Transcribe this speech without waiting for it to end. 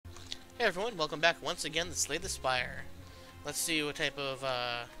Hey everyone, welcome back once again to Slay the Spire. Let's see what type of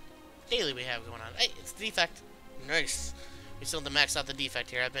daily we have going on. Hey, it's defect. Nice. We still have to max out the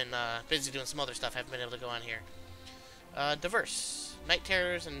defect here. I've been busy doing some other stuff. I haven't been able to go on here. Diverse. Night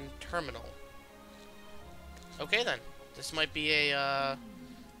Terrors and Terminal. Okay then. This might be a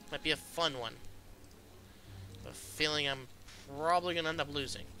fun one. I have a feeling I'm probably gonna end up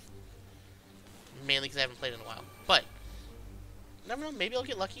losing. Mainly because I haven't played in a while. But never know, maybe I'll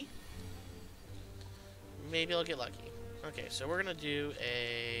get lucky. Maybe I'll get lucky. Okay, so we're gonna do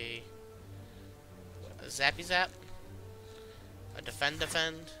a zappy zap, a defend,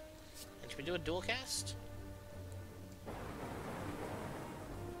 and should we do a dual cast?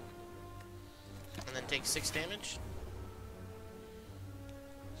 And then take 6 damage?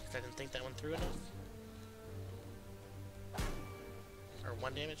 I didn't think that one through enough. Or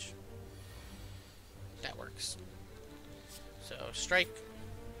 1 damage. That works. So strike.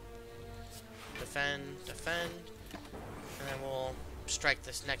 Defend, and then we'll strike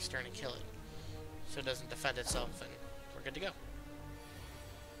this next turn and kill it, so it doesn't defend itself, and we're good to go.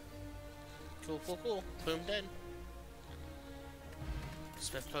 Cool. Boom, dead.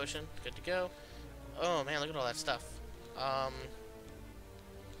 Smith potion, good to go. Oh man, look at all that stuff.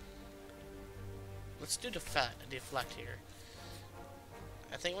 Let's do deflect here.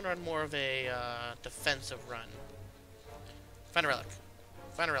 I think we'll run more of a defensive run. Find a relic.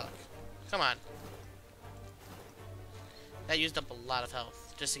 Come on. That used up a lot of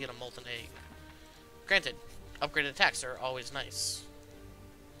health just to get a molten egg. Granted, upgraded attacks are always nice.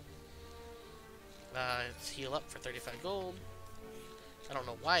 Let's heal up for 35 gold. I don't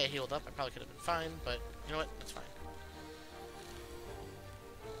know why I healed up. I probably could have been fine, but you know what? That's fine.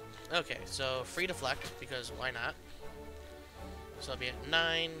 Okay, so free deflect, because why not? So I'll be at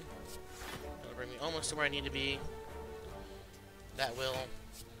 9. That'll bring me almost to where I need to be. That will.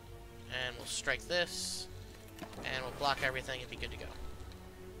 And we'll strike this, and we'll block everything and be good to go.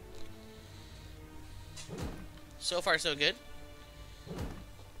 So far, so good.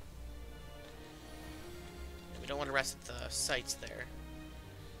 We don't want to rest at the sites there,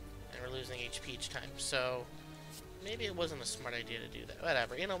 and we're losing HP each time, so maybe it wasn't a smart idea to do that.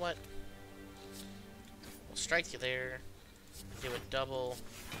 Whatever, you know what? We'll strike you there, do a double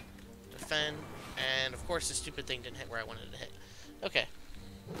defend, and of course the stupid thing didn't hit where I wanted it to hit. Okay.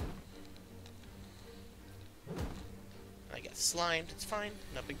 I got slimed, it's fine,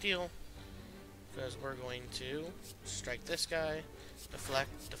 no big deal. Because we're going to strike this guy,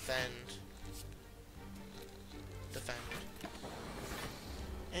 deflect, defend.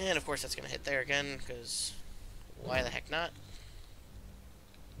 And of course that's going to hit there again, because why the heck not?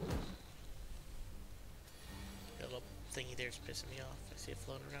 That little thingy there's pissing me off. I see it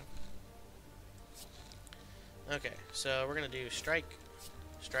floating around. Okay, so we're going to do strike,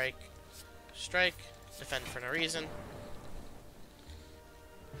 defend for no reason.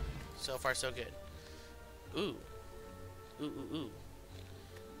 So far, so good. Ooh.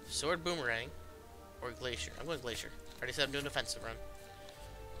 Sword boomerang or glacier. I'm going glacier. Already said I'm doing defensive run.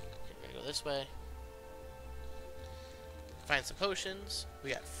 Okay, we're gonna go this way. Find some potions.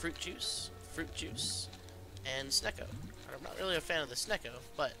 We got fruit juice, and Snecko. I'm not really a fan of the Snecko,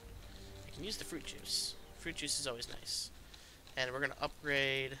 but I can use the fruit juice. Fruit juice is always nice. And we're gonna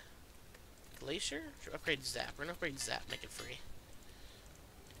upgrade glacier? Should upgrade zap. We're gonna upgrade zap, make it free.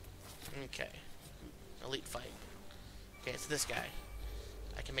 Okay. Elite fight. Okay, it's this guy.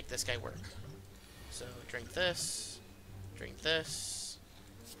 I can make this guy work. So, drink this,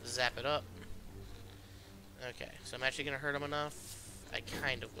 zap it up. Okay, so I'm actually gonna hurt him enough. I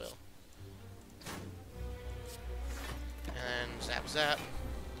kind of will. And then zap.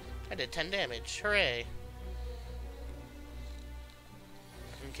 I did 10 damage. Hooray!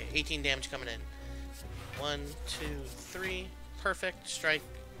 Okay, 18 damage coming in. 1, 2, 3. Perfect. Strike.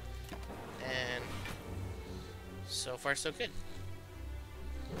 And so far, so good.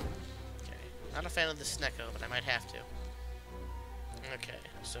 Okay. Not a fan of the Snecko, but I might have to. Okay,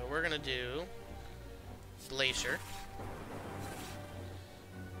 so we're gonna do Glacier.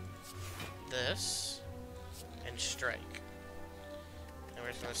 This. And Strike. And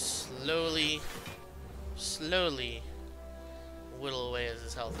we're just gonna slowly whittle away at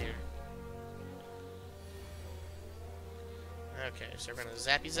his health here. Okay, so we're gonna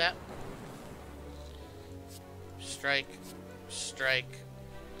zappy zap. Strike.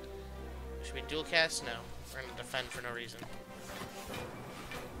 Should we dual cast? No. We're gonna defend for no reason.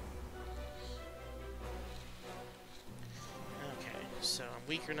 Okay, so I'm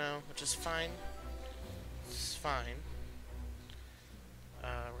weaker now, which is fine. It's fine.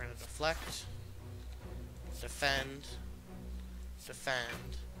 We're gonna deflect. Defend.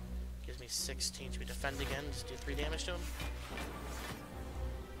 Gives me 16. Should we defend again? Just do 3 damage to him?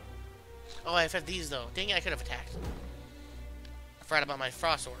 Oh, I've had these though. Dang it, I could have attacked. I forgot about my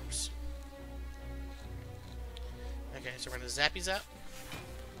frost orbs. Okay, so we're gonna zappy zap.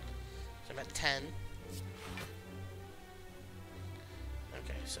 So I'm at 10.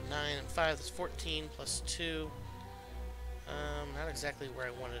 Okay, so 9 and 5, that's 14 plus 2. Not exactly where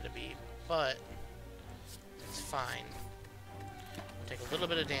I wanted to be, but it's fine. Take a little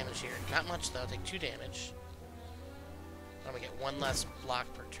bit of damage here. Not much though, take 2 damage. I'm gonna get 1 less block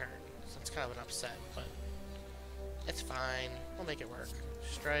per turn. So it's kind of an upset, but it's fine. We'll make it work.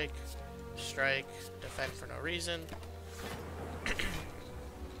 Strike, strike, defend for no reason.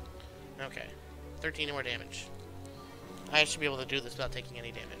 Okay, 13 more damage. I should be able to do this without taking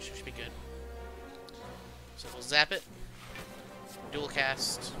any damage. It should be good. So we'll zap it. Dual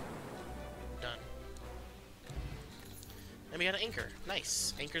cast. Done. And we got an anchor.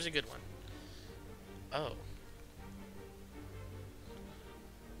 Nice. Anchor's a good one. Oh.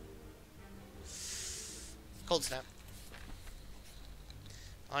 Cold snap.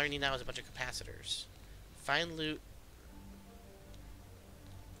 All I need now is a bunch of capacitors. Find loot.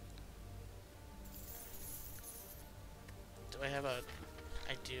 Do I have a...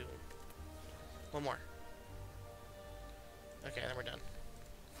 I do. One more. Okay, then we're done.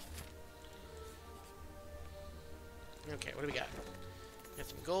 Okay, what do we got? We got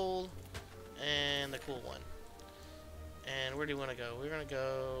some gold, and the cool one. And where do we want to go? We're going to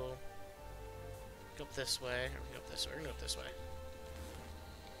go up this way. Or go up this way. We're going to go up this way.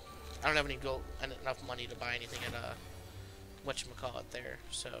 I don't have any gold, enough money to buy anything at, whatchamacallit there,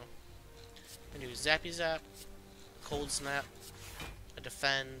 so... I'm going to do zappy zap, cold snap, a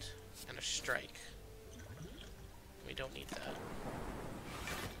defend, and a strike. We don't need that.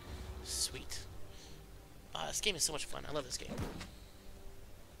 Sweet. This game is so much fun. I love this game.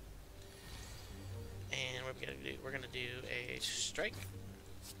 And what are we gonna do? We're gonna do a strike,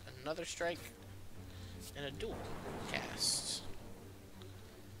 another strike, and a dual cast.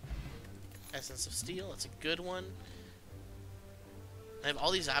 Essence of Steel. That's a good one. I have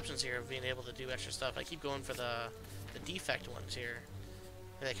all these options here of being able to do extra stuff. I keep going for the defect ones here.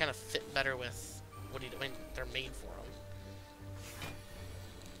 And they kind of fit better with what they're made for them.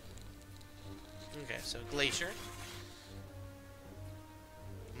 Okay, so Glacier.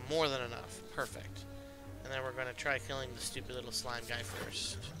 More than enough. Perfect. And then we're going to try killing the stupid little slime guy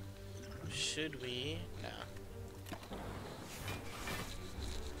first. Should we? No.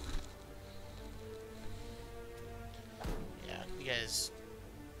 Yeah, you guys,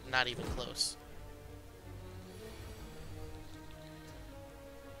 not even close.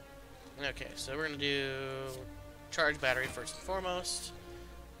 Okay, so we're going to do charge battery first and foremost.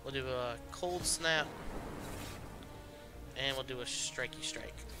 We'll do a cold snap. And we'll do a strikey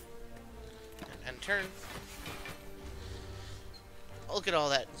strike. And end turn. Look at all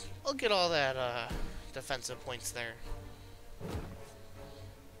that. Look at all that defensive points there.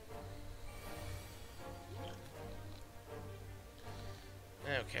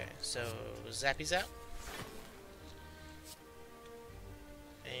 Okay, so zappy zap.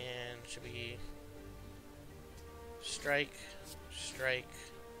 And should we strike, strike,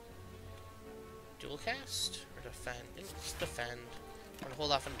 dual cast, or defend? Just defend. I'm gonna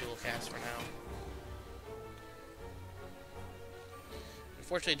hold off on dual cast for now.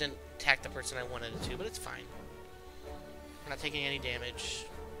 Unfortunately, it didn't attack the person I wanted it to, but it's fine. We're not taking any damage.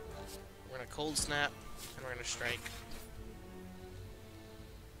 We're gonna cold snap, and we're gonna strike.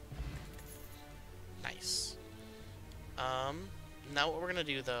 Nice. Now what we're gonna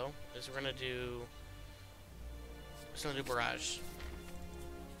do though is we're gonna do barrage.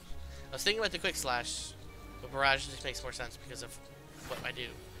 I was thinking about the quick slash, but barrage just makes more sense because of what I do.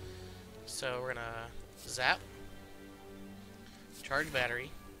 So we're gonna zap, charge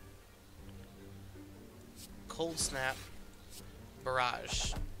battery, cold snap,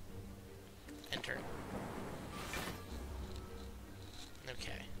 barrage, enter.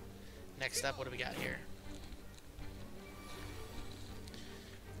 Okay. Next up, what do we got here?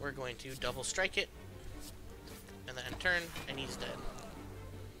 We're going to double strike it, and then turn, and he's dead.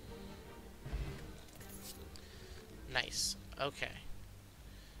 Nice. Okay.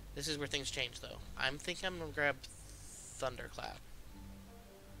 This is where things change, though. I'm thinking I'm gonna grab Thunderclap.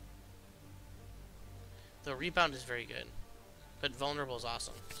 The rebound is very good, but vulnerable is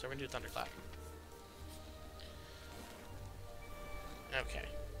awesome. So we're gonna do Thunderclap. Okay.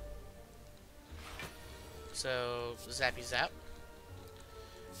 So zappy zap.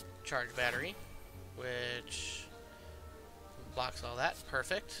 Charge battery, which blocks all that.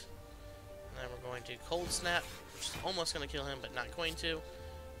 Perfect. And then we're going to cold snap, which is almost going to kill him, but not going to.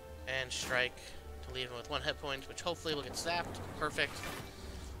 And strike to leave him with 1 hit point, which hopefully will get zapped. Perfect.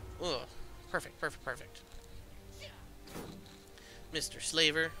 Ugh. Perfect, perfect, perfect. Mr.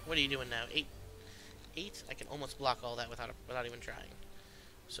 Slaver, what are you doing now? 8? 8? I can almost block all that without even trying.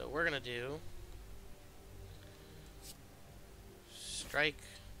 So we're gonna do strike,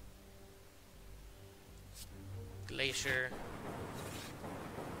 glacier,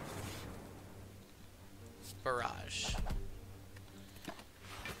 barrage. I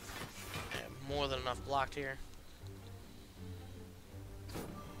have more than enough blocked here.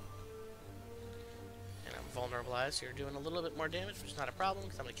 And I'm vulnerabilized, so you're doing a little bit more damage, which is not a problem,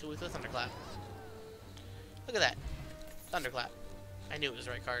 because I'm going to kill you with a Thunderclap. Look at that. Thunderclap. I knew it was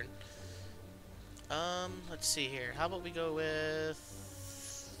the right card. Let's see here. How about we go with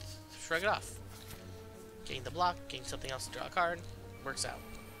Shrug It Off. Gain the block, gain something else to draw a card. Works out.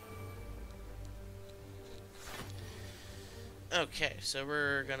 Okay, so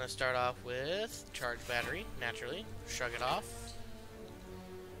we're gonna start off with Charge Battery, naturally. Shrug It Off.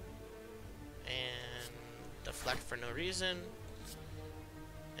 And deflect for no reason.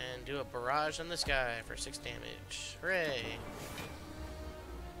 And do a barrage on this guy for 6 damage. Hooray!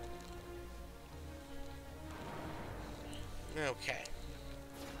 Okay.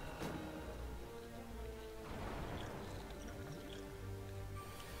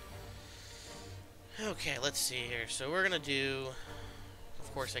 Okay, let's see here. So we're gonna do,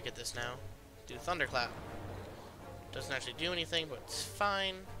 of course I get this now, do Thunderclap. Doesn't actually do anything, but it's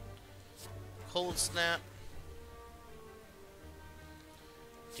fine. Cold Snap.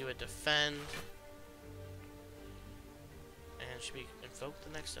 Do a Defend. And should we invoke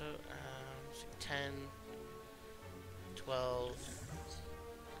the next 10, 12.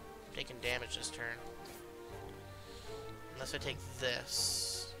 Taking damage this turn. Unless I take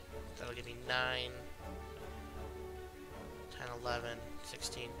this. That'll give me 9, 10, 11,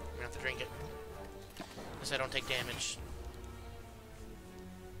 16. I'm gonna have to drink it. Unless I don't take damage.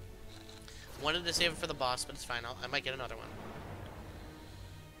 Wanted to save it for the boss, but it's fine. I might get another one.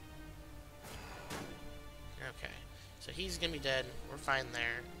 Okay. So he's gonna be dead. We're fine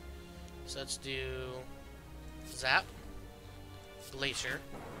there. So let's do Zap. Glacier.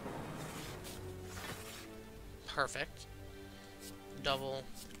 Perfect. Double.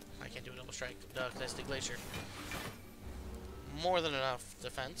 I can't do a double strike. Duh, because I did Glacier. More than enough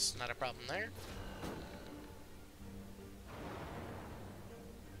defense. Not a problem there.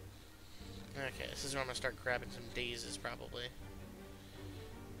 Okay, this is where I'm going to start grabbing some dazes, probably.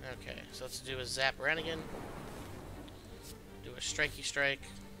 Okay, so let's do a Zap Renegade. Do a Strikey Strike.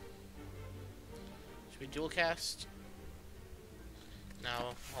 Should we dual cast?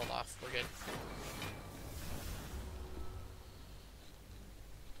 No, hold off. We're good.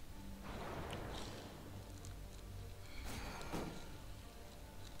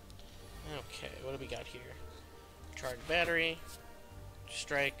 Okay, what do we got here? Charge Battery.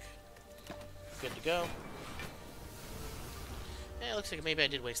 Strike. Good to go. Yeah, it looks like maybe I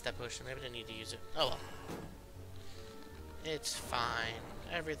did waste that potion. Maybe I didn't need to use it. Oh well. It's fine.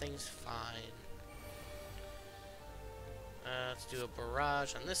 Everything's fine. Let's do a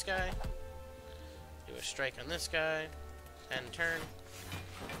barrage on this guy. Do a strike on this guy. End turn.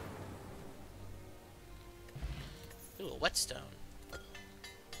 Ooh, a whetstone.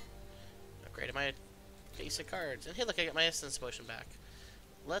 Upgraded my basic cards. And hey, look, I got my essence potion back.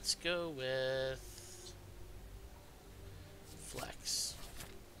 Let's go with Flex.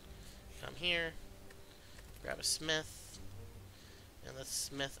 Come here. Grab a Smith. And let's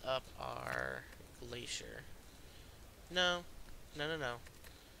Smith up our Glacier. No. No, no, no.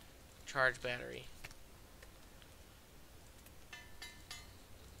 Charge Battery.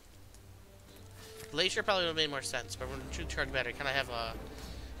 Glacier probably would have made more sense, but when we do Charge Battery, kind of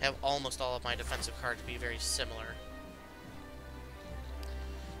have almost all of my defensive cards be very similar.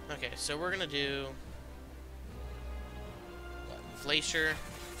 Okay, so we're gonna do what, Glacier,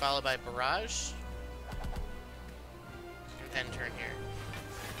 followed by Barrage, and end turn here.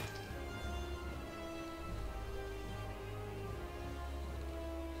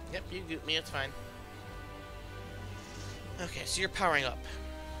 Yep, you goop me, it's fine. Okay, so you're powering up.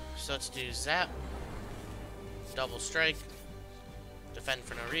 So let's do Zap, Double Strike, Defend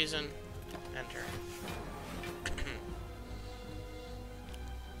for no reason, enter.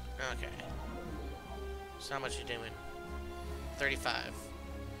 Okay. So how much you doing? 35.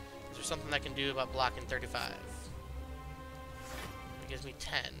 Is there something I can do about blocking 35? It gives me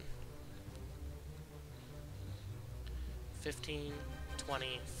 10. 15,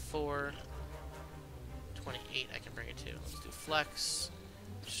 24, 28 I can bring it to. Let's do Flex,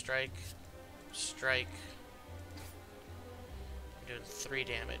 Strike, Strike. doing 3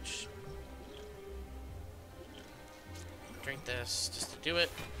 damage. Drink this just to do it.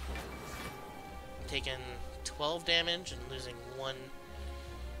 I'm taking 12 damage and losing 1.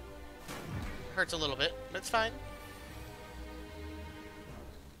 Hurts a little bit, but it's fine.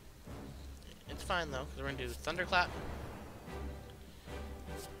 It's fine though, because we're gonna do Thunderclap,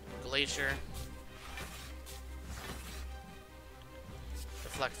 Glacier,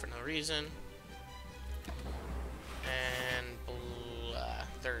 Deflect for no reason, and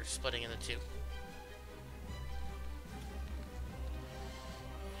they're splitting into 2.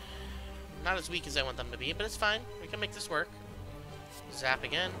 Not as weak as I want them to be, but it's fine. We can make this work. Zap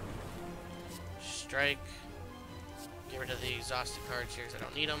again. Strike. Get rid of the exhausted cards here because I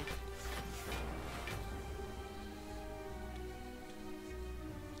don't need them.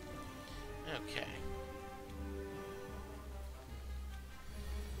 Okay.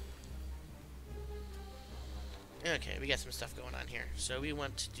 Okay, we got some stuff going on here. So we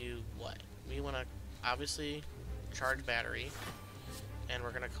want to do what? We want to obviously charge battery, and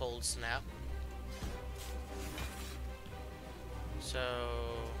we're going to cold snap. So,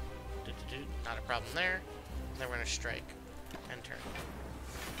 not a problem there. And then we're going to strike and turn.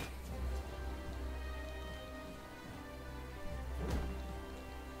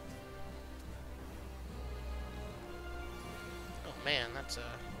 Oh man, that's a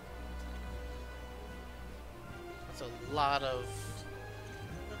lot of...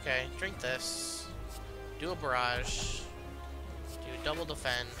 Okay, drink this. Do a barrage. Do a double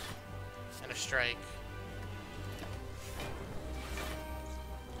defend. And a strike.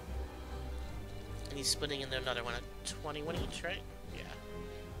 And he's splitting into another one at 21 each, right? Yeah.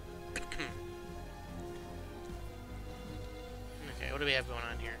 Okay, what do we have going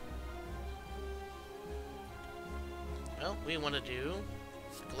on here? Well, we want to do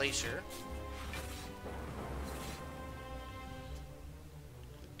Glacier.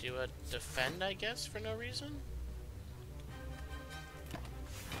 Do a defend, I guess, for no reason.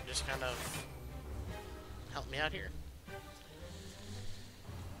 Just kind of help me out here.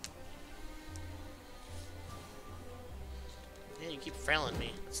 Yeah, you keep frailing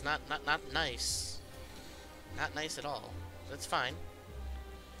me. It's not nice. Not nice at all. That's fine.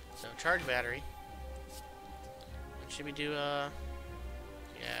 So charge battery. And should we do yeah.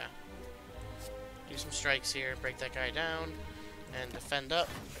 Do some strikes here, break that guy down, and defend up.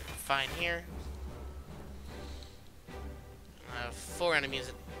 Fine here. 4 enemies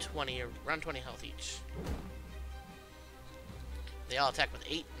at 20 or around 20 health each. They all attack with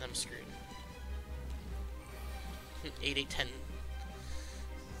 8 and I'm screwed. 8, 8, 10.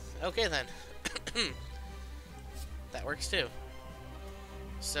 Okay then. That works too.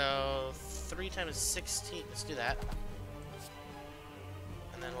 So 3 times 16. Let's do that.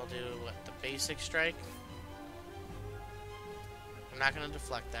 And then we'll do what? The basic strike. I'm not gonna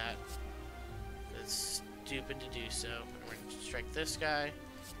deflect that. It's stupid to do so. We're gonna strike this guy.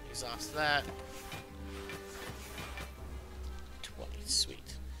 Exhaust that. 20.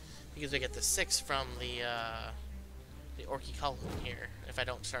 Sweet. Because we get the 6 from the Orky Column here. If I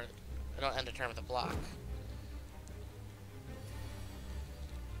don't end the turn with a block.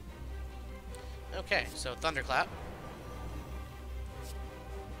 Okay, so Thunderclap.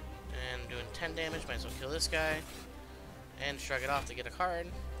 And doing 10 damage, might as well kill this guy. And shrug it off to get a card.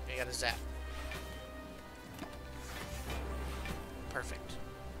 You got a zap. Perfect.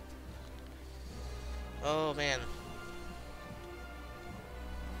 Oh man.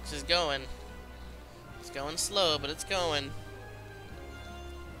 This is going. It's going slow, but it's going.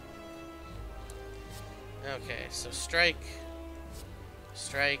 Okay, so strike.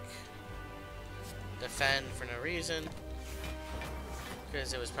 Strike. Defend for no reason.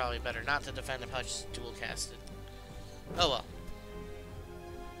 Because it was probably better not to defend. I probably just dual casted. Oh well.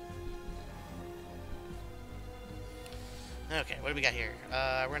 Okay, what do we got here?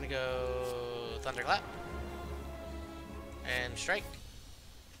 We're gonna go Thunderclap. And strike.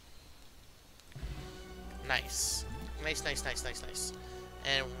 Nice. Nice, nice, nice, nice, nice.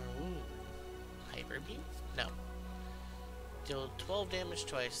 And, ooh, Hyper Beam? No. Deal 12 damage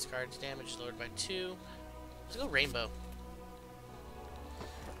twice. Cards damage lowered by 2. Let's go Rainbow.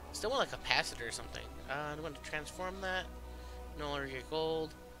 Still want like a capacitor or something. Do I want to transform that? No longer get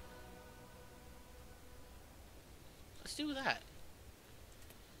gold. Let's do that.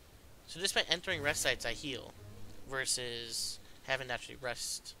 So just by entering rest sites, I heal. Versus having to actually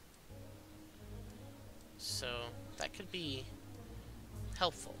rest. So that could be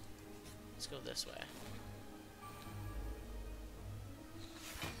helpful. Let's go this way.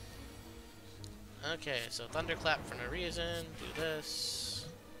 Okay, so Thunderclap for no reason. Do this.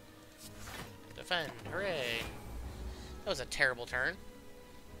 Defend. Hooray. That was a terrible turn.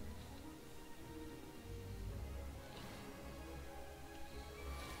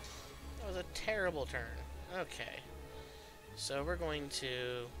 That was a terrible turn. Okay. So we're going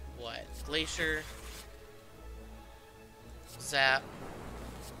to, what? Glacier. Zap.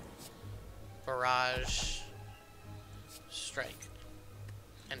 Barrage. Strike.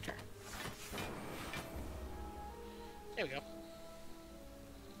 Enter. There we go.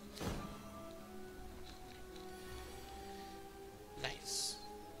 Nice.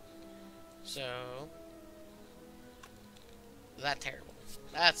 So, that terrible.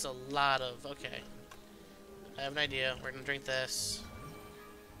 That's a lot of, okay. I have an idea. We're going to drink this.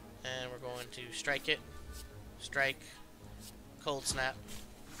 And we're going to strike it. Strike. Cold snap.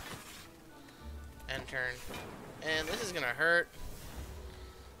 End turn. And this is going to hurt.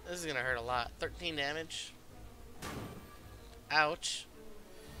 This is going to hurt a lot. 13 damage. Ouch.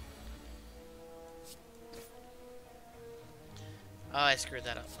 Oh, I screwed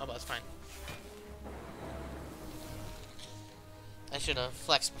that up. Oh, but it's fine. I should have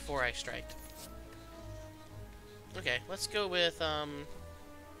flexed before I striked. Okay, let's go with,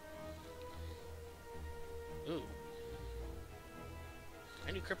 ooh.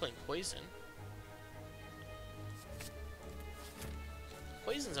 I knew crippling poison.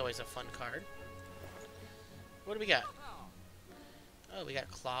 Poison's always a fun card. What do we got? Oh, we got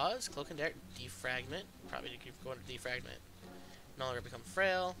claws, cloak and dart, defragment. Probably to keep going to defragment. No longer become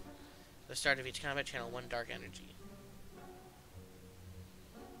frail. At the start of each combat, channel 1 dark energy.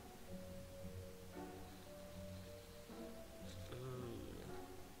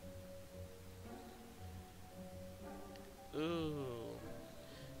 Ooh. Ooh.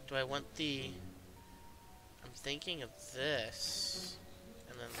 Do I want the... I'm thinking of this.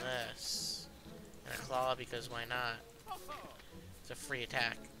 And then this. And a claw because why not? It's a free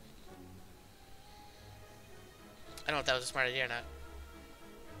attack. I don't know if that was a smart idea or not.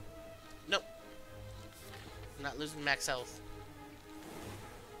 Nope. I'm not losing max health.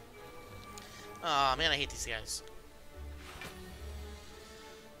 Aw, man, I hate these guys.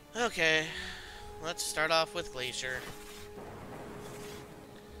 Okay. Let's start off with Glacier.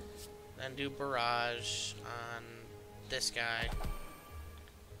 Then do Barrage on this guy.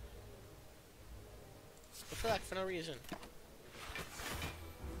 For no reason.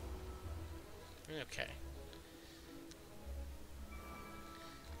 Okay.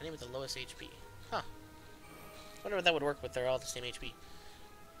 Any with the lowest HP. Huh. Wonder if that would work with they're all the same HP.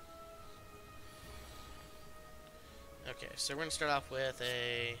 Okay, so we're gonna start off with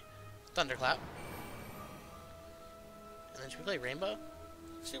a Thunderclap. And then should we play Rainbow?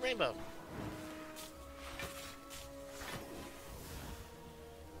 Let's do Rainbow.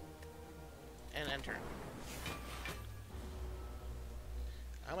 And enter.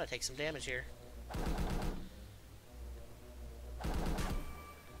 I'm gonna take some damage here.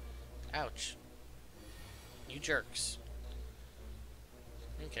 Ouch. You jerks.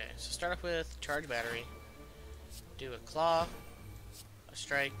 Okay, so start off with charge battery. Do a claw, a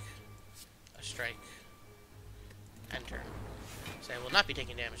strike, end turn. So I will not be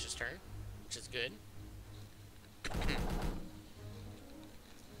taking damage this turn, which is good.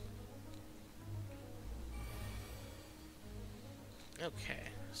 Okay,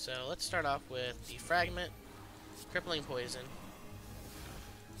 so let's start off with defragment, crippling poison,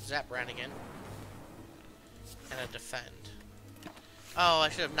 zap Brannigan, and a defend. Oh, I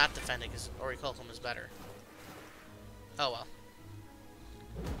should have not defended because Orichalcum is better. Oh well.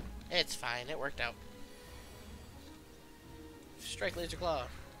 It's fine, it worked out. Strike Laser Claw.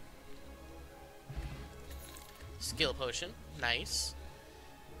 Skill Potion, nice.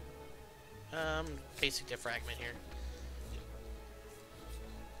 Basic defragment here.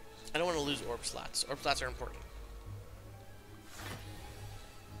 I don't want to lose orb slots. Orb slots are important.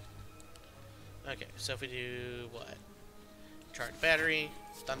 Okay, so if we do what? Charge battery,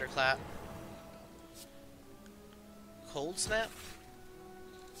 Thunderclap, Cold Snap.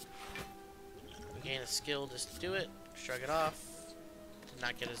 We gain a skill just to do it. Shrug it off. Did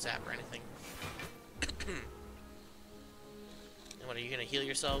not get a zap or anything. And what, are you gonna heal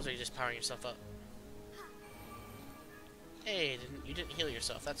yourselves or are you just powering yourself up? Hey, you didn't heal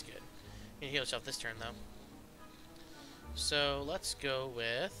yourself. That's good. You can heal yourself this turn though. So let's go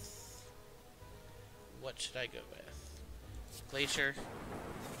with. What should I go with? Glacier.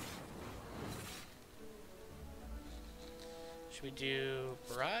 Should we do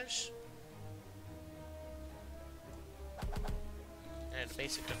Barrage? And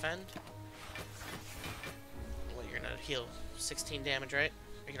basic defend. Well, you're gonna heal 16 damage, right?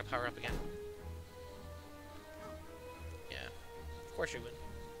 Or you're gonna power up again? Yeah. Of course you would.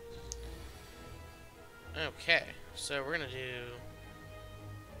 Okay. So we're gonna do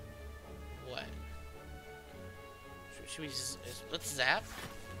what? Should we just let's zap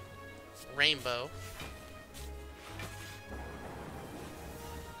rainbow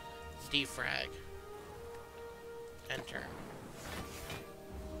defrag enter.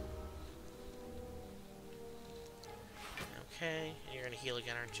 Okay, and you're gonna heal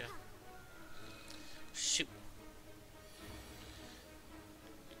again, aren't you? Shoot.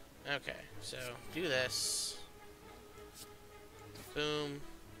 Okay, so do this. Boom.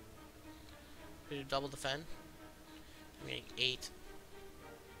 We do double defend. I'm getting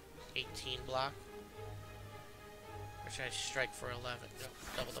 18 block. Or should I strike for 11? No,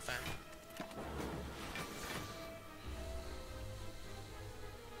 double defend.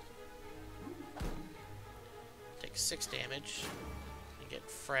 Take 6 damage. You get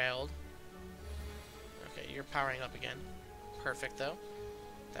frailed. Okay, you're powering up again. Perfect though.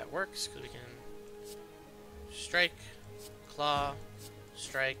 That works because we can strike, claw,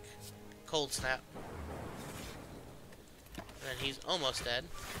 strike, cold snap. And then he's almost dead.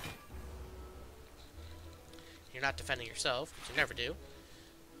 You're not defending yourself, which you never do.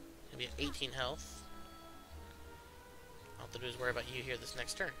 You'll be at 18 health. All I have to do is worry about you here this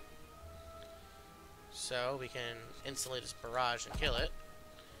next turn. So we can instantly just barrage and kill it.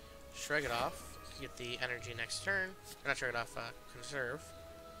 Shrug it off. Get the energy next turn. Or not shrug it off, conserve.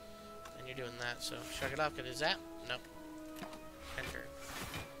 And you're doing that, so shrug it off, get a zap. Nope. Enter.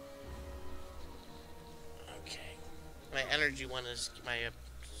 Okay. My energy one is my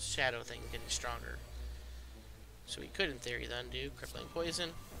shadow thing getting stronger. So we could, in theory, then do crippling poison.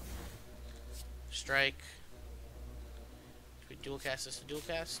 Strike. Should we dual cast this to dual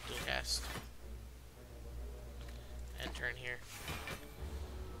cast? Dual cast. Enter in here.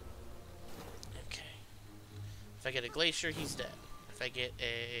 Okay. If I get a glacier, he's dead. If I get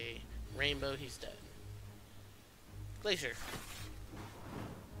a rainbow, he's dead. Glacier.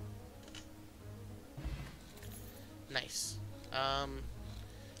 Nice.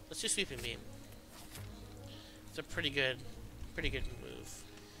 Let's do sweeping beam. It's a pretty good move.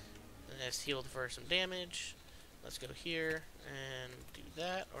 And it's healed for some damage. Let's go here and do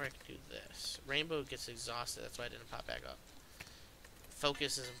that, or I can do this. Rainbow gets exhausted, that's why I didn't pop back up.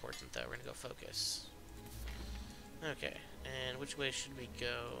 Focus is important though, we're gonna go focus. Okay, and which way should we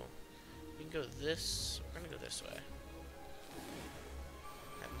go? We can go this, we're gonna go this way.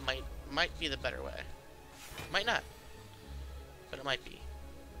 That might be the better way. Might not, but it might be.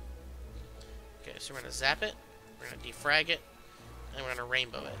 Okay, so we're gonna zap it, we're gonna defrag it, and we're gonna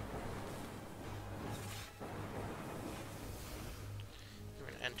rainbow it.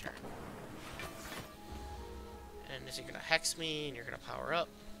 We're gonna enter. And this, you're gonna hex me, and you're gonna power up.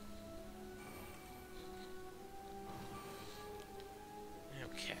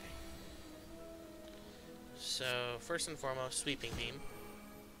 Okay. So, first and foremost, sweeping beam.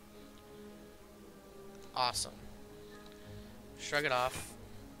 Awesome. Shrug it off.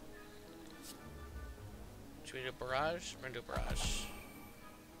 Should we do a barrage? We're gonna do a barrage.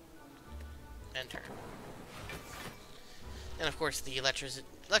 Enter. And of course, the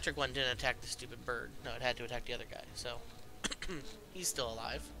electric one didn't attack the stupid bird. No, it had to attack the other guy, so he's still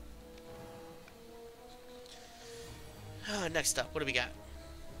alive. Next up, what do we got?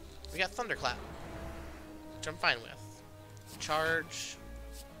 We got Thunderclap, which I'm fine with. Charge,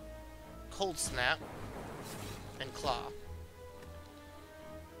 Cold Snap, and Claw.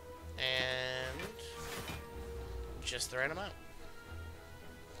 And just the right amount.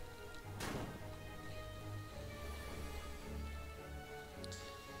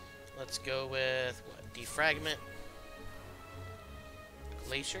 Let's go with what? Defragment,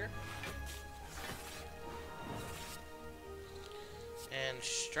 Glacier, and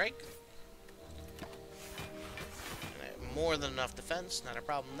Strike. And I have more than enough defense, not a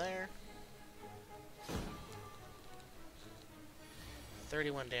problem there.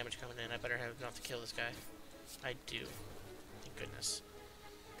 31 damage coming in. I better have enough to kill this guy. I do. Thank goodness.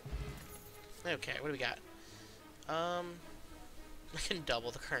 Okay, what do we got? I can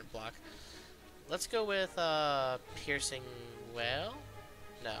double the current block. Let's go with piercing well?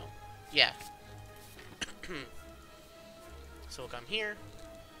 No. Yeah. So we'll come here.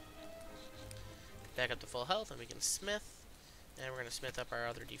 Back up to full health and we can smith. And we're gonna smith up our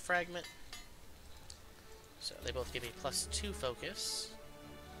other defragment. So they both give me +2 focus.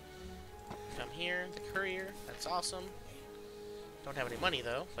 Come here, the courier, that's awesome. Don't have any money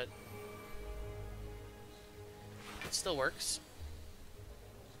though, but it still works.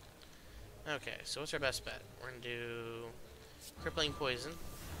 Okay, so what's our best bet? We're gonna do crippling poison.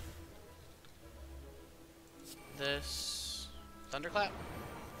 This Thunderclap.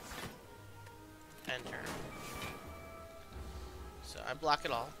 Enter. So I block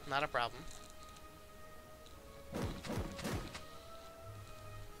it all, not a problem.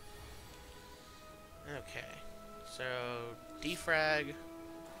 Okay, so defrag,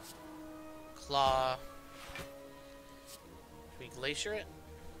 claw. Can we glacier it?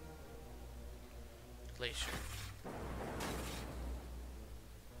 Glacier.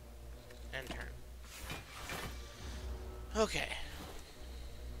 And turn. Okay.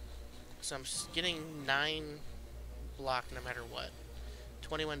 So I'm getting 9 block no matter what.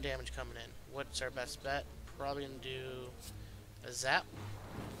 21 damage coming in. What's our best bet? Probably gonna do a zap.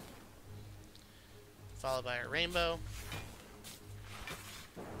 Followed by a rainbow.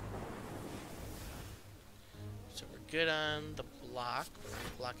 So we're good on the block. We're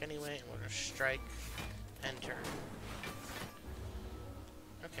gonna block anyway, and we're gonna strike and turn.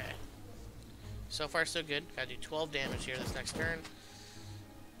 Okay. So far so good. Gotta do 12 damage here this next turn.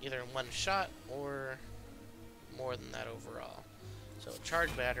 Either in one shot or more than that overall. So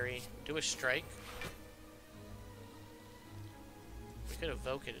charge battery, do a strike. We could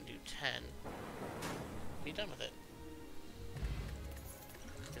evoke it and do 10. Be done with it.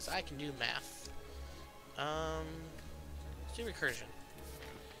 Because I can do math. Let's do recursion.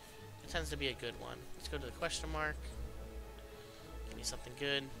 It tends to be a good one. Let's go to the question mark. Give me something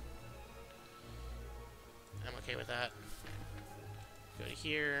good. I'm okay with that. Go to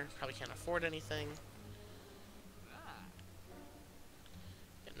here. Probably can't afford anything.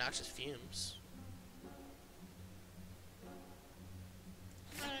 Get noxious fumes.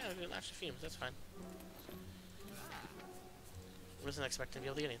 Yeah, I'll do noxious fumes. That's fine. Wasn't expecting to be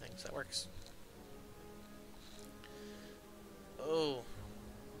able to get anything, so that works. Oh.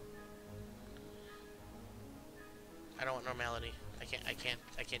 I don't want normality. I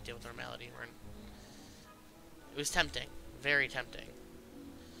can't deal with normality. It was tempting. Very tempting.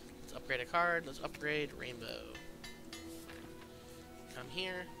 Let's upgrade a card. Let's upgrade Rainbow. Come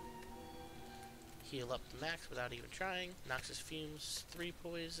here. Heal up the max without even trying. Noxious Fumes, 3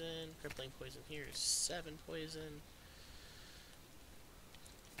 poison. Crippling Poison here is 7 poison.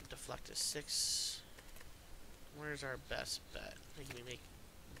 Deflect is 6. Where's our best bet? I think we make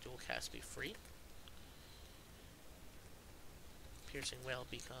dual cast be free. Piercing Whale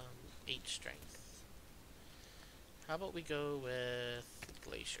become 8 strength. How about we go with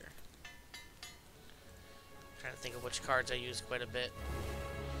Glacier? I'm trying to think of which cards I use quite a bit.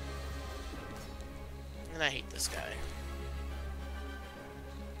 And I hate this guy.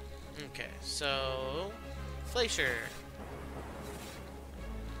 Okay, so Glacier.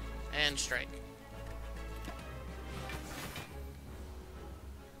 And strike.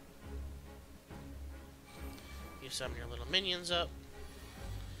 You summon your little minions up.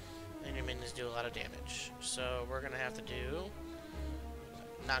 And your minions do a lot of damage. So we're gonna have to do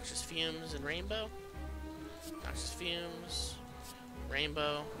Noxious Fumes and Rainbow. Noxious Fumes,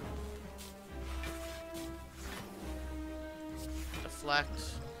 Rainbow. Deflect.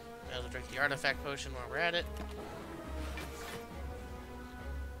 I'll drink the artifact potion while we're at it.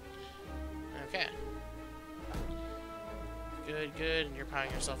 Okay. Good, good, and you're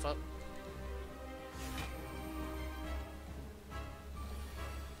powering yourself up.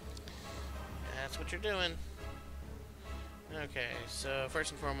 That's what you're doing. Okay, so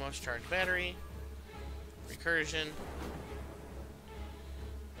first and foremost, charge battery. Recursion.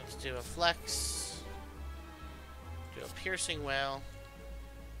 Let's do a flex. Do a piercing whale.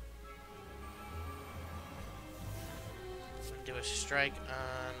 Do a strike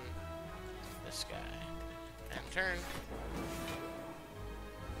on this guy. And turn.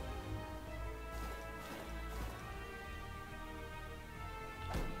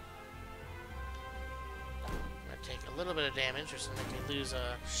 I'm gonna take a little bit of damage, just to make me lose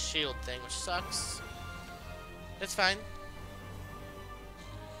a shield thing, which sucks. It's fine.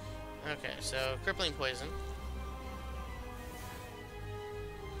 Okay, so crippling poison.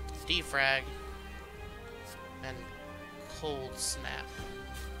 Defrag. And cold snap.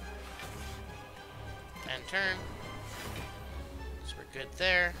 And turn. So we're good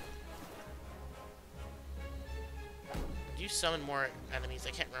there. Do you summon more enemies?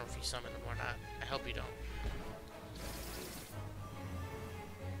 I can't remember if you summon them or not. I hope you don't.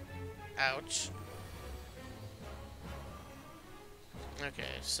 Ouch.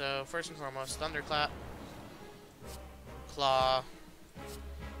 Okay, so first and foremost, Thunderclap. Claw.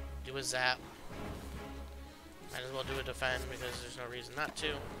 Do a zap. Might as well do a defend because there's no reason not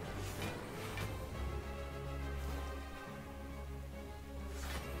to.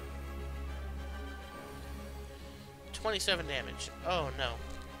 $27 damage. Oh no.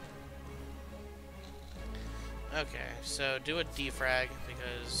 Okay, so do a defrag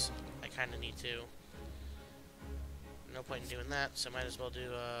because I kind of need to. No point in doing that, so might as well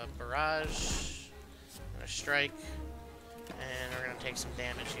do a barrage, and a strike, and we're gonna take some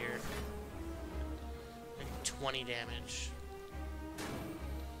damage here. Maybe 20 damage.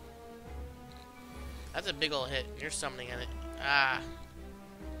 That's a big ol' hit. You're summoning it. Ah.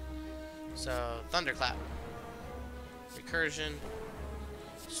 So, Thunderclap. Recursion.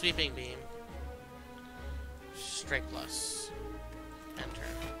 Sweeping Beam. Strike Plus. End turn.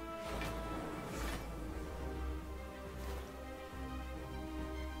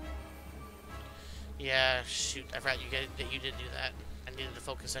 Yeah, shoot. I forgot you did do that. I needed to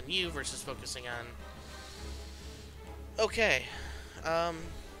focus on you versus focusing on... Okay.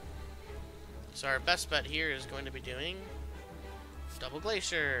 So our best bet here is going to be doing Double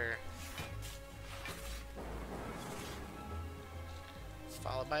Glacier.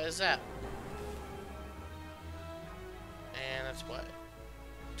 Followed by a Zap. And that's what?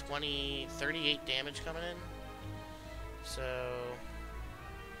 38 damage coming in. So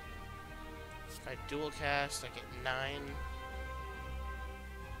if I dual cast, I get 9.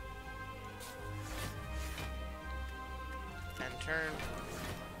 End turn.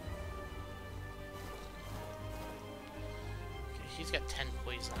 He's got 10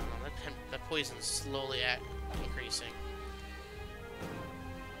 poison on him. That poison's slowly increasing.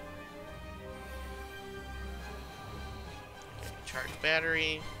 Okay, charge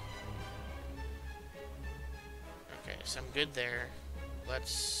battery. Okay, so I'm good there.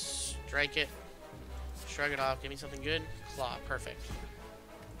 Let's strike it. Shrug it off. Give me something good. Claw. Perfect.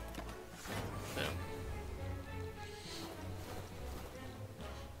 Boom.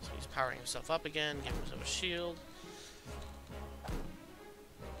 So he's powering himself up again. Give himself a shield.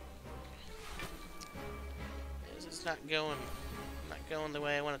 It's not going the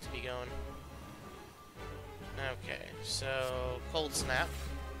way I want it to be going. Okay, so Cold Snap.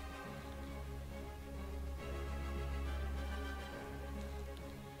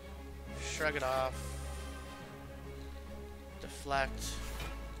 Shrug it off. Deflect.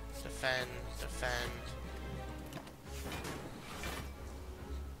 Defend. Defend.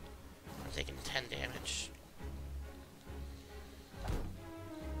 I'm taking 10 damage.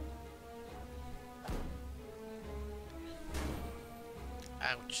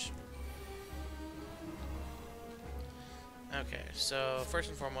 Ouch. Okay, so first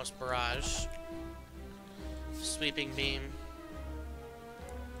and foremost, Barrage. Sweeping Beam.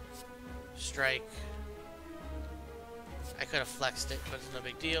 Strike. I could have flexed it, but it's no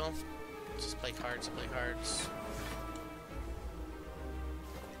big deal. Just play cards and play cards.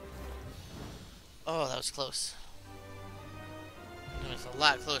 Oh, that was close. It was a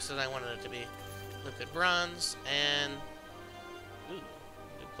lot closer than I wanted it to be. Liquid Bronze, and... Ooh.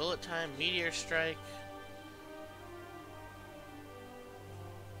 Bullet Time, Meteor Strike.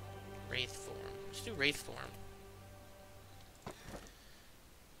 Wraith Form. Let's do Wraith Form.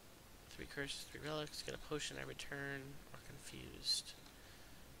 3 curses, 3 relics, get a potion every turn, or confused.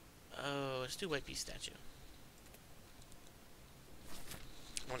 Oh, let's do White Beast Statue.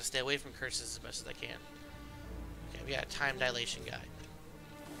 I want to stay away from curses as best as I can. Okay, we got a Time Dilation guy.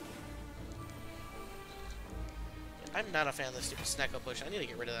 I'm not a fan of this stupid Snecko push. I need to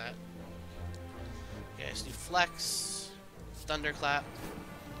get rid of that. Okay, let's do Flex, Thunderclap,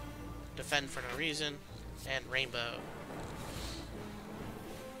 Defend for no reason, and Rainbow.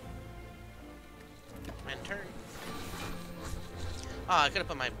 End turn. Oh, I could have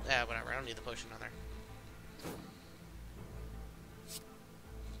put my... whatever. I don't need the potion on there.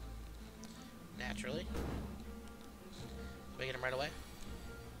 Naturally. Do I get him right away?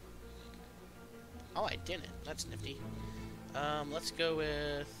 Oh, I didn't. That's nifty. Let's go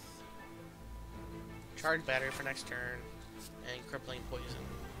with Charge Battery for next turn and Crippling Poison.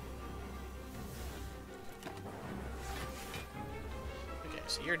 Okay,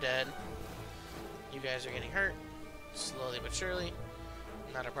 so you're dead. You guys are getting hurt. Slowly but surely.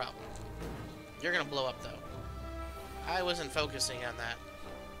 Not a problem. You're gonna blow up, though. I wasn't focusing on that.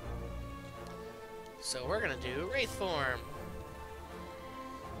 So we're gonna do Wraith Form.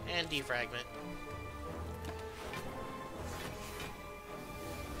 And Defragment.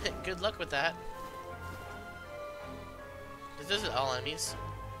 Good luck with that. Does it all enemies?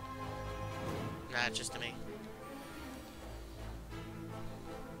 Nah, it's just to me.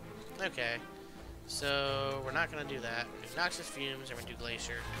 Okay. So, we're not gonna do that. We're gonna do Noxious Fumes, and we're gonna do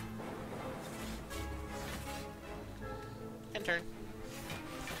Glacier. End turn.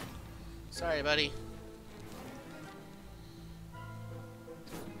 Sorry, buddy.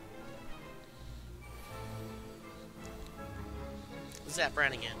 Zap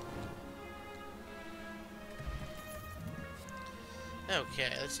right again. Okay,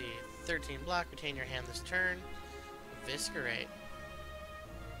 let's see. 13 block, retain your hand this turn. Eviscerate.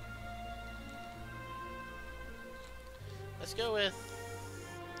 Let's go with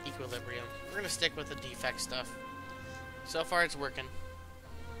Equilibrium. We're gonna stick with the defect stuff. So far it's working.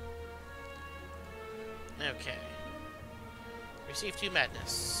 Okay. Receive 2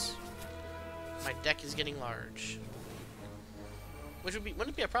 madness. My deck is getting large. Which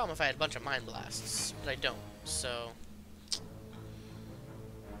wouldn't be a problem if I had a bunch of mind blasts, but I don't, so it's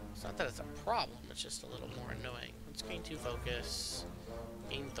not that it's a problem, it's just a little more annoying. Let's gain 2 focus,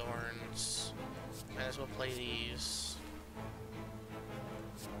 gain thorns, might as well play these.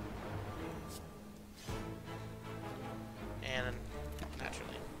 And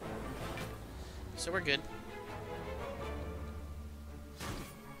naturally. So we're good.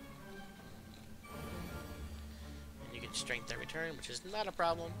 And you get strength every turn, which is not a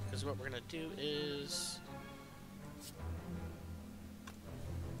problem, because what we're going to do is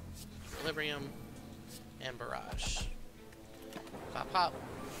Equilibrium and Barrage. Pop, pop.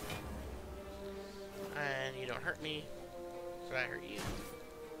 And you don't hurt me, but I hurt you.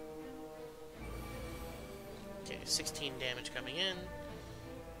 Okay, 16 damage coming in,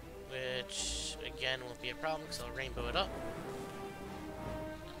 which again won't be a problem because I'll rainbow it up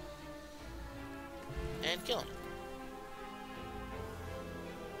and kill him.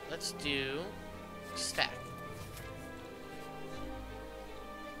 Let's do stack.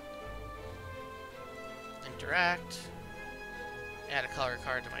 Interact. Add a color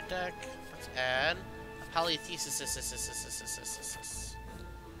card to my deck. Let's add a Polythesis.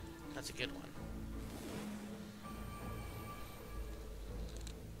 That's a good one.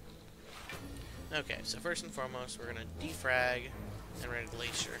 Okay, so first and foremost, we're gonna defrag and we're gonna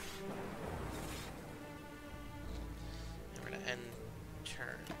glacier. And we're gonna end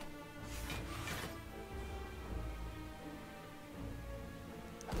turn.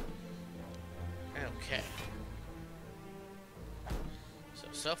 Okay.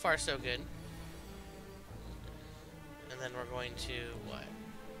 So far so good. And then we're going to what?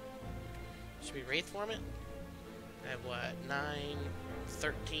 Should we Wraith form it? I have what? 9,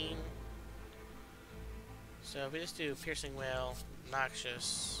 13. So if we just do Piercing Wail,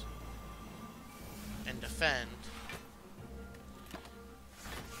 Noxious, and Defend,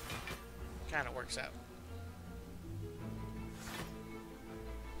 kind of works out.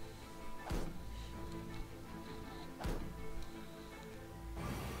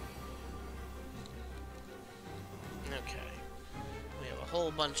 Okay. We have a whole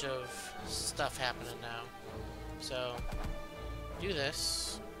bunch of stuff happening now. So, do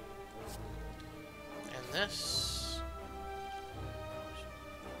this. And this.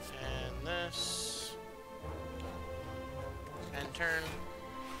 And this. And turn.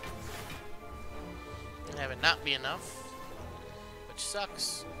 And have it not be enough. Which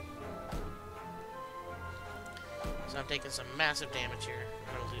sucks. So I'm taking some massive damage here.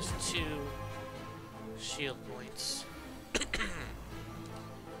 I'm gonna lose 2 shield points.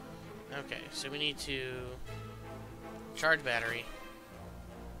 Okay, so we need to charge battery.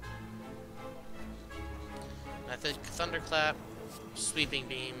 I think Thunderclap, Sweeping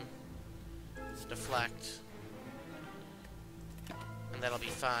Beam, Deflect, and that'll be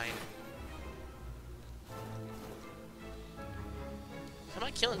fine. I'm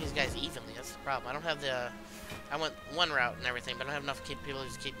not killing these guys evenly, that's the problem. I don't have the... I went one route and everything, but I don't have enough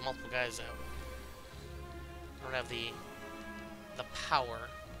capabilities to keep multiple guys out. I don't have the power.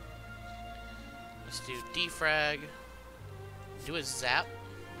 Let's do defrag. Do a zap.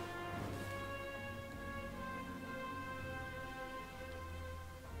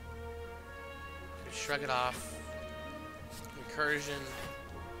 Shrug it off. Incursion.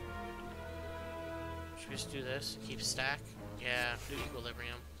 Should we just do this? Keep stack? Yeah, do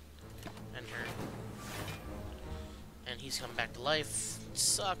Equilibrium. Enter. And he's coming back to life. It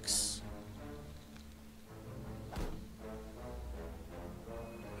sucks.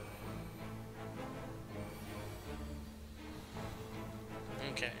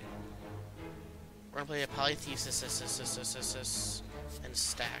 Okay. We're gonna play a Polythesis and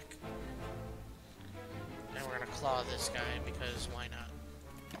stack. And we're gonna claw this guy because why not?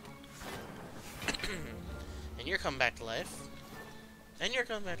 And you're coming back to life. And you're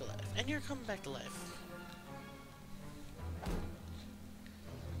coming back to life. And you're coming back to life.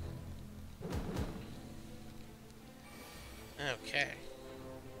 Okay.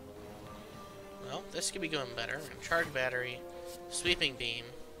 Well, this could be going better. We're gonna charge battery, Sweeping Beam.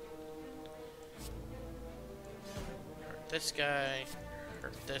 Hurt this guy.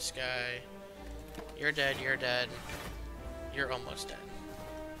 Hurt this guy. You're dead, you're dead. You're almost dead.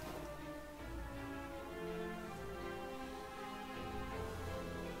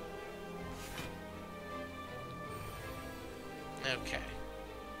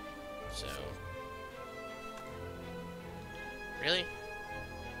 Really?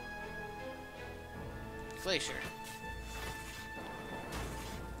 Glacier.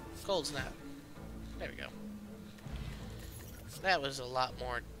 Cold snap. There we go. That was a lot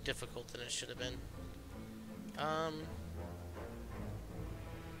more difficult than it should have been.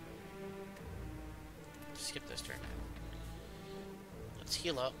 Skip this turn. Let's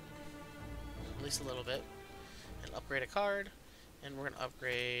heal up. At least a little bit. And upgrade a card. And we're gonna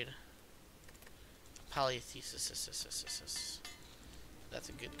upgrade Polythesis. That's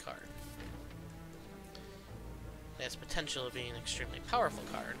a good card. It has potential of being an extremely powerful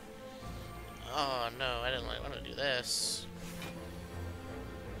card. Oh no, I didn't want to do this.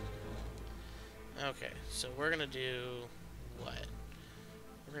 Okay, so we're gonna do what?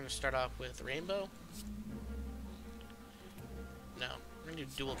 We're gonna start off with Rainbow. No, we're gonna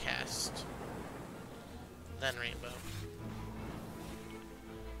do Dual Cast. Then Rainbow.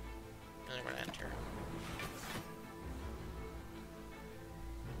 And then we're gonna enter.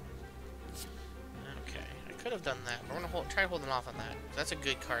 Okay, I could have done that, but we're gonna try holding off on that. That's a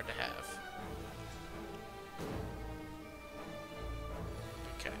good card to have.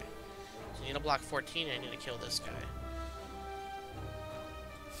 Okay. So you need to block 14 and I need to kill this guy.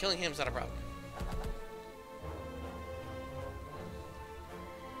 Killing him's not a problem.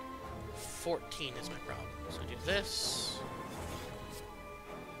 14 is my problem. So do this.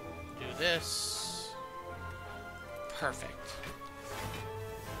 Do this. Perfect.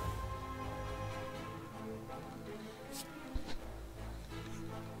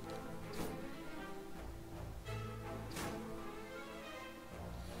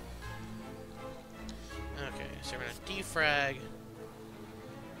 Okay, so we're gonna defrag.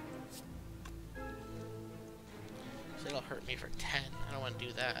 So it'll hurt me for 10. I don't want to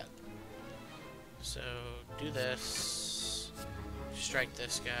do that. So do this. Strike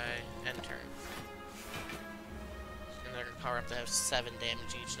this guy. End turn. And they're gonna power up to have 7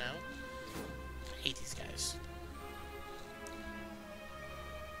 damage each now. I hate these guys.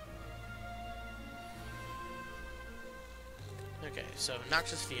 Okay, so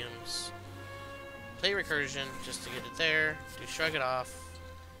Noxious Fumes. Play Recursion just to get it there. Do Shrug it off.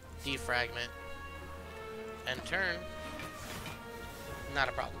 Defragment. End turn. Not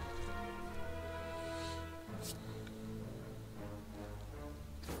a problem.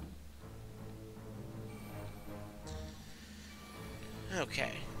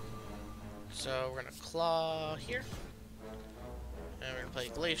 Okay. So we're gonna claw here. And we're gonna play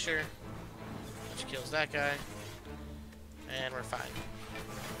Glacier, which kills that guy. And we're fine.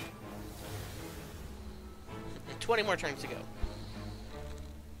 20 more turns to go.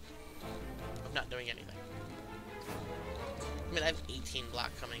 I'm not doing anything. I mean, I have 18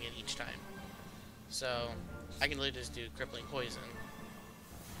 block coming in each time. So, I can literally just do Crippling Poison.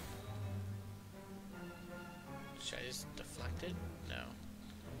 Should I just deflect it? No.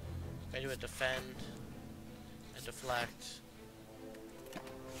 If I do a defend, and deflect,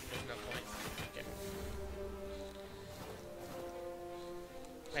 there's no point. Okay.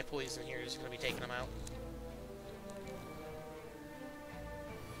 My poison here is going to be taking them out.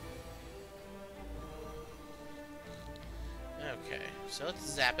 Okay, so let's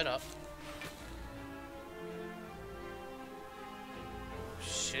zap it up.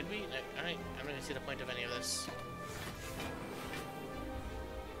 Should we? Alright, I'm not gonna see the point of any of this.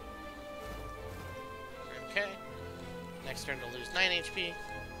 Okay. Next turn to lose 9 HP.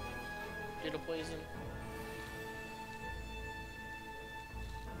 Due to poison.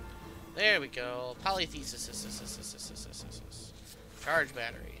 There we go. Polythesis. Charge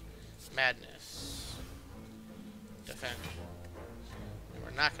battery. Madness. Defend. And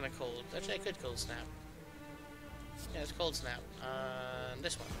we're not gonna cold. Actually, I could cold snap. Yeah, it's cold snap.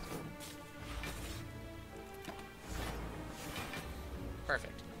 This one.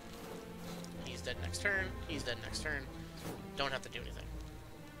 Perfect. He's dead next turn. He's dead next turn. Don't have to do anything.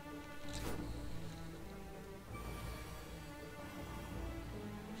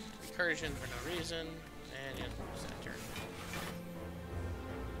 Recursion for no reason. And yeah, lose that turn.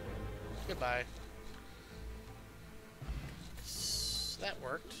 Goodbye. That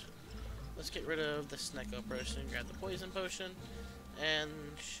worked. Let's get rid of the Snecko potion, grab the poison potion, and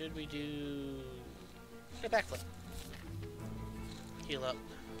should we do a backflip? Heal up.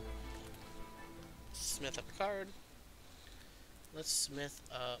 Smith up a card. Let's smith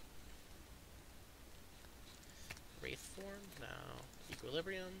up Wraith Form? No.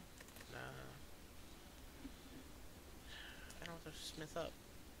 Equilibrium? Nah. I don't have to smith up.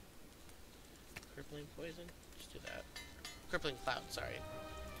 Crippling Poison? Just do that. Crippling Cloud, sorry.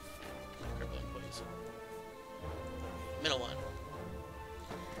 Crippling Poison. Middle one.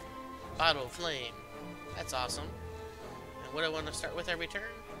 Bottle Flame. That's awesome. And what do I want to start with every turn?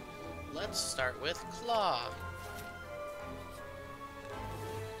 Let's start with Claw.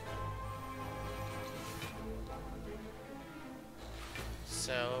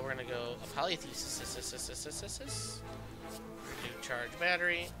 So we're gonna go a polythesis. We're gonna do charge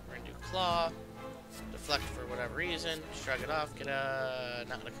battery. We're gonna do Claw. Deflect for whatever reason. Shrug it off. Get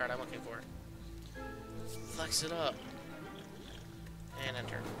not the card I'm looking for. Flex it up. And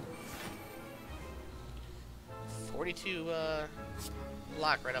enter. 42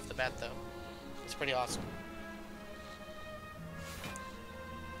 block right off the bat, though. It's pretty awesome.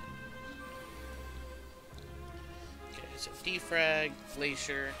 Okay, so defrag,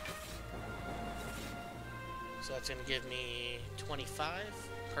 glacier. So that's gonna give me 25.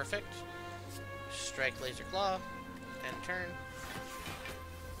 Perfect. Strike, laser claw, and turn.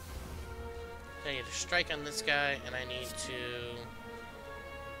 I need to strike on this guy, and I need to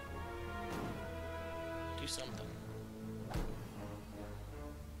do something.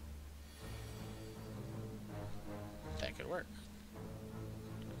 That could work.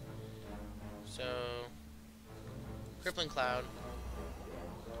 So, crippling cloud.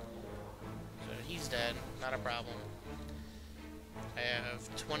 So he's dead, not a problem. I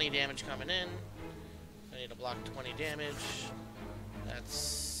have 20 damage coming in. I need to block 20 damage. That's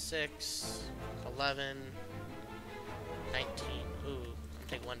 6, 11, 19. Ooh, I'm gonna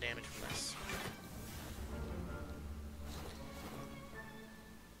take 1 damage from this.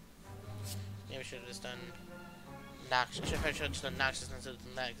 Maybe I should have just done Noxious. I should have just done Noxious instead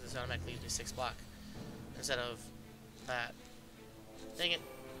of that, because this automatically leaves me 6 block instead of that. Dang it.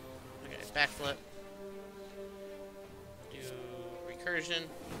 Okay, backflip. Do recursion.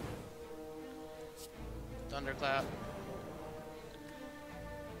 Thunderclap.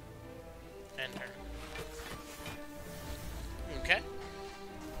 Enter. Okay.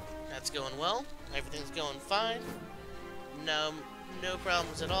 That's going well. Everything's going fine. No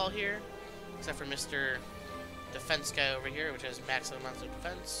problems at all here. Except for Mr. Defense guy over here, which has maximum amounts of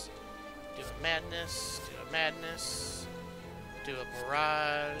defense. Do a madness. Do a madness. Do a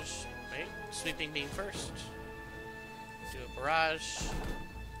barrage. Wait. Sweeping beam first. Do a barrage.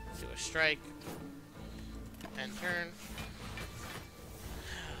 Do a strike. And turn.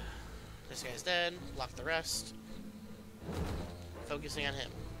 This guy's dead. Block the rest. Focusing on him.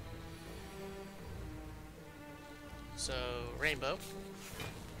 So, rainbow.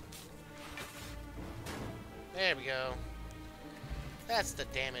 There we go. That's the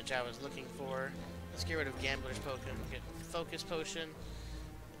damage I was looking for. Let's get rid of Gambler's Potion. Get Focus Potion.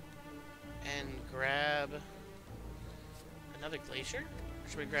 And grab another Glacier? Or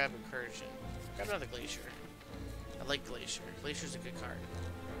should we grab Incursion? Grab another Glacier. I like Glacier. Glacier's a good card.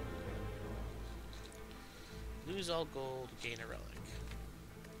 Lose all gold, gain a relic.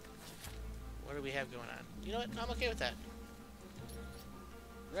 What do we have going on? You know what? I'm okay with that.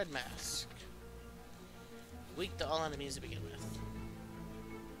 Red Mask. Weak to all enemies to begin with.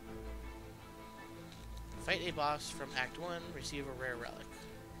 Fight a boss from Act 1, receive a rare relic.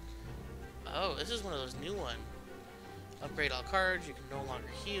 Oh, this is one of those new ones. Upgrade all cards, you can no longer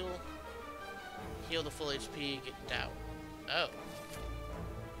heal. Heal the full HP, get doubt. Oh.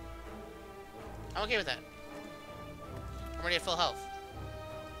 I'm okay with that. I'm already at full health.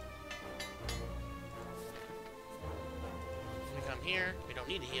 We come here, we don't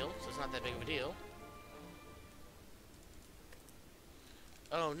need to heal, so it's not that big of a deal.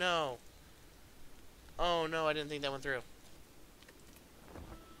 Oh no. Oh no, I didn't think that went through.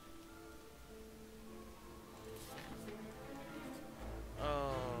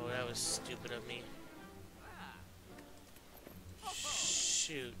 Oh, that was stupid of me.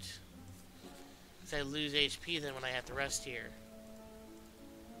 Shoot. Because I lose HP then when I have to rest here.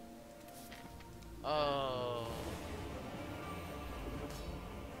 Oh.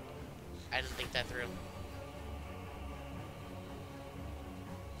 I didn't think that through.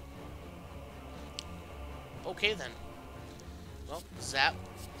 Okay then. Well, zap,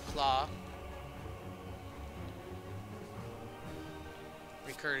 claw,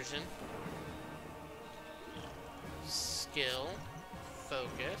 recursion, skill,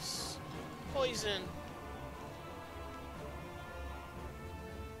 focus, poison.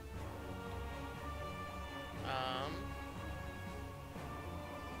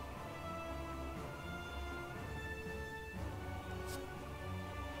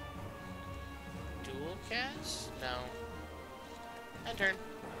 Dual cast? No. And turn.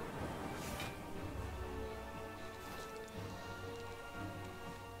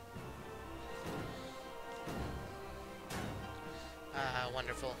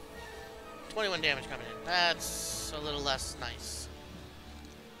 Wonderful. 21 damage coming in. That's a little less nice.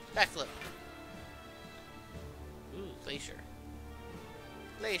 Backflip. Ooh, glacier.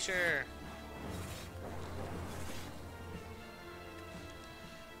 Glacier!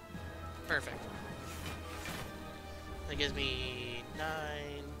 Perfect. That gives me 9,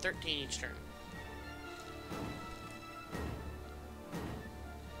 13 each turn.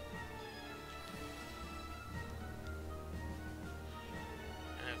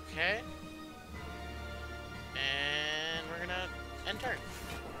 Okay. And we're gonna end turn.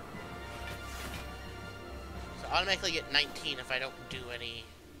 So automatically get 19 if I don't do any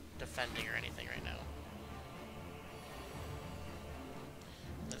defending or anything right now.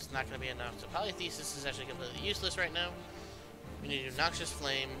 That's not gonna be enough. So Polythesis is actually completely useless right now. We need to do Noxious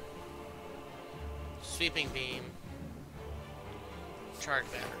Flame, Sweeping Beam, Charge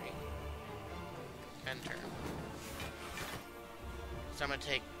Battery, end turn. So I'm gonna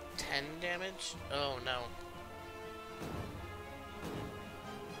take 10 damage. Oh no.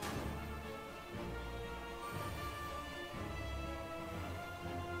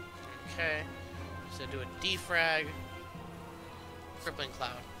 Okay. So do a defrag. Crippling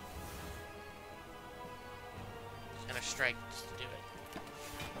Cloud. And a strike just to do it.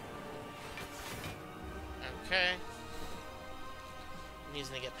 Okay. He's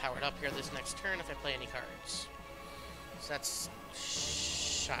gonna get powered up here this next turn if I play any cards. So that's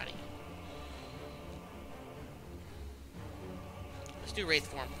shoddy. Let's do Wraith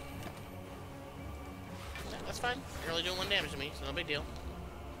Form. Yeah, that's fine. You're only doing 1 damage to me, so no big deal.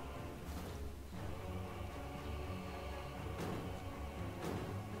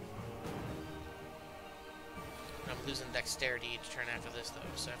 I'm losing dexterity each turn after this, though,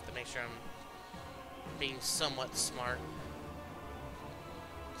 so I have to make sure I'm being somewhat smart.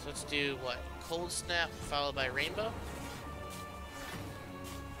 So let's do, what? Cold Snap followed by Rainbow?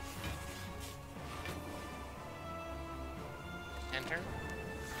 End turn.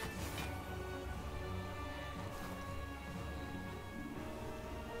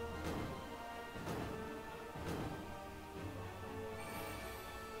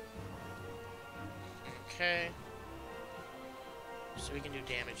 Okay. So we can do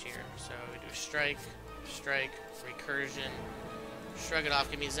damage here. So we do strike, strike, recursion, shrug it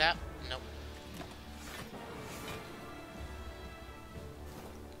off, give me a zap. Nope.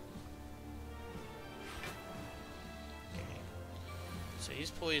 Okay. So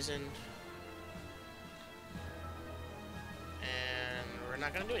he's poisoned. And we're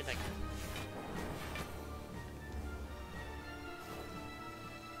not gonna do anything.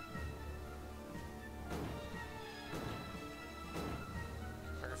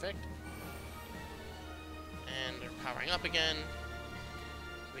 Perfect. And they're powering up again.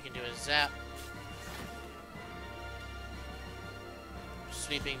 We can do a zap.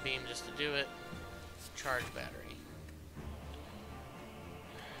 Sweeping beam just to do it. Charge battery.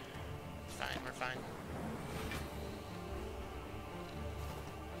 It's fine, we're fine.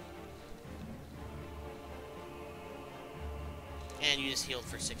 And you just healed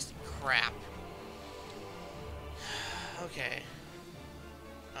for 60. Crap. Okay.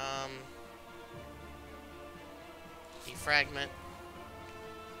 Defragment.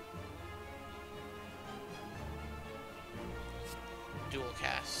 Dual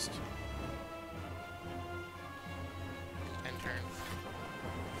cast. End turn.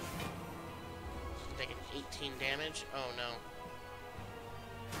 I'm taking 18 damage. Oh no.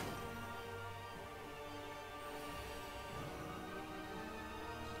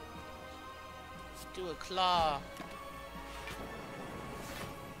 Do a claw.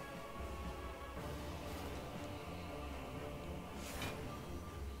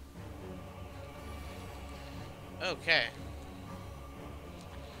 Okay.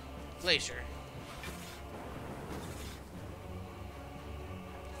 Glacier.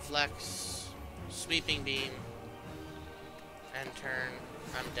 Flex. Sweeping beam. End turn.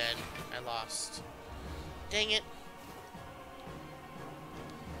 I'm dead. I lost. Dang it.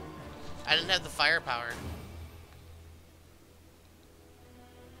 I didn't have the firepower.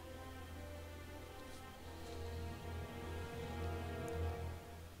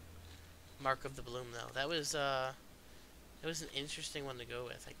 Mark of the Bloom, though. That was it was an interesting one to go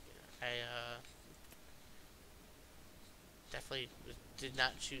with. I definitely did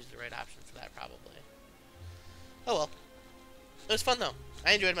not choose the right option for that, probably. Oh well. It was fun, though.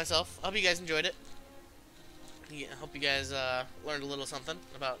 I enjoyed myself. I hope you guys enjoyed it. I hope you guys learned a little something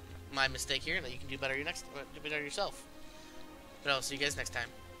about my mistake here, and that you can do better yourself. But I'll see you guys next time.